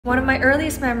One of my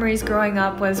earliest memories growing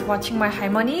up was watching my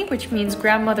할머니, which means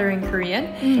grandmother in Korean,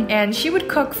 and she would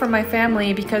cook for my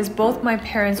family because both my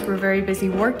parents were very busy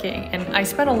working, and I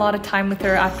spent a lot of time with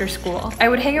her after school. I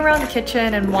would hang around the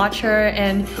kitchen and watch her,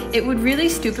 and it would really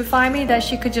stupefy me that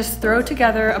she could just throw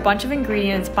together a bunch of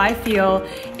ingredients by feel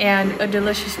and a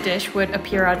delicious dish would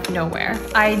appear out of nowhere.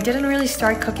 I didn't really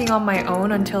start cooking on my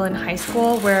own until in high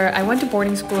school, where I went to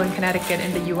boarding school in Connecticut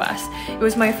in the US. It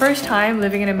was my first time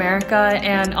living in America,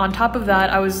 and on top of that,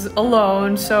 I was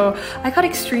alone, so I got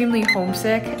extremely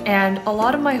homesick, and a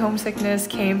lot of my homesickness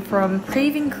came from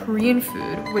craving Korean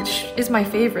food, which is my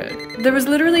favorite. There was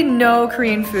literally no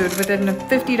Korean food within a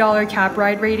 $50 cab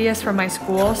ride radius from my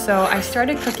school, so I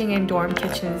started cooking in dorm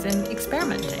kitchens and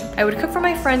experimenting. I would cook for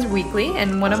my friends weekly,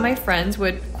 and one of my friends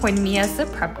would coin me as the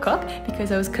prep cook because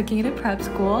I was cooking in a prep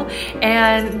school,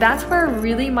 and that's where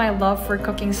really my love for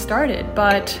cooking started.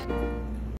 But